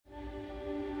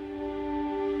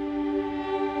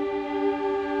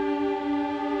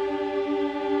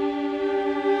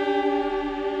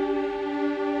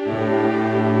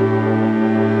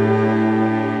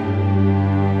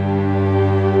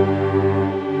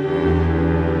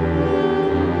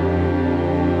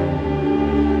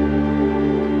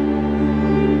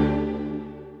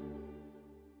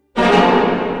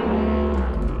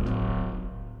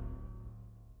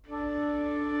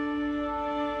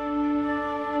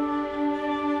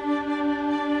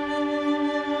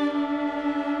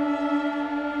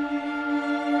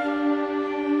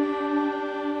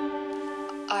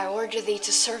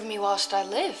to serve me whilst I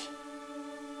live.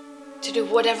 To do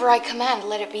whatever I command,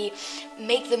 let it be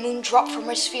make the moon drop from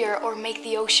her sphere or make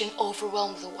the ocean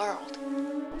overwhelm the world.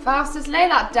 Faustus, lay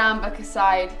that damn book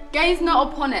aside. Gaze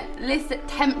not upon it, lest it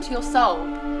tempt your soul.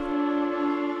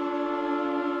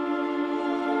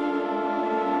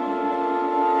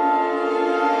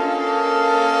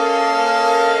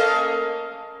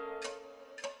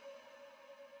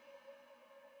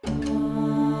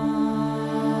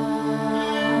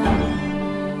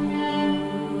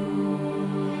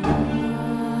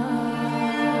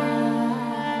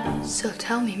 So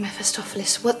tell me,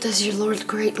 Mephistopheles, what does your Lord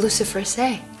Great Lucifer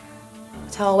say?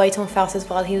 That I will wait on Faustus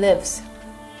while he lives,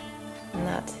 and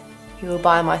that he will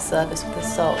buy my service with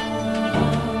his soul.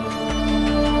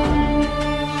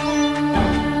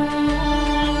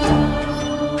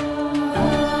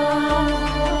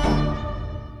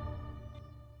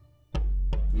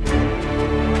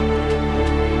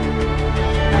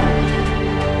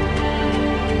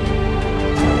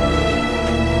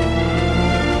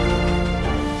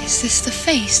 Is this the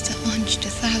face that launched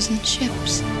 1,000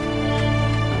 ships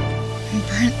and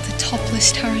burnt the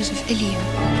topless towers of Ilium?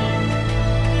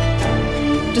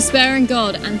 Despair in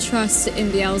God and trust in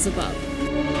Beelzebub.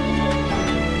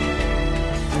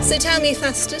 So tell me,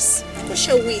 Faustus, what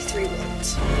shall we three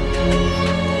want?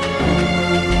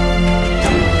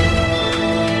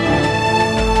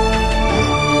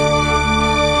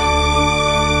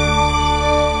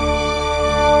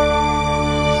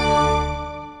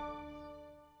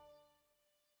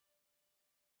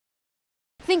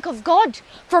 Think of God,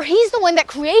 for He's the one that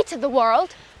created the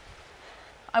world.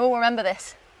 I will remember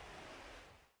this.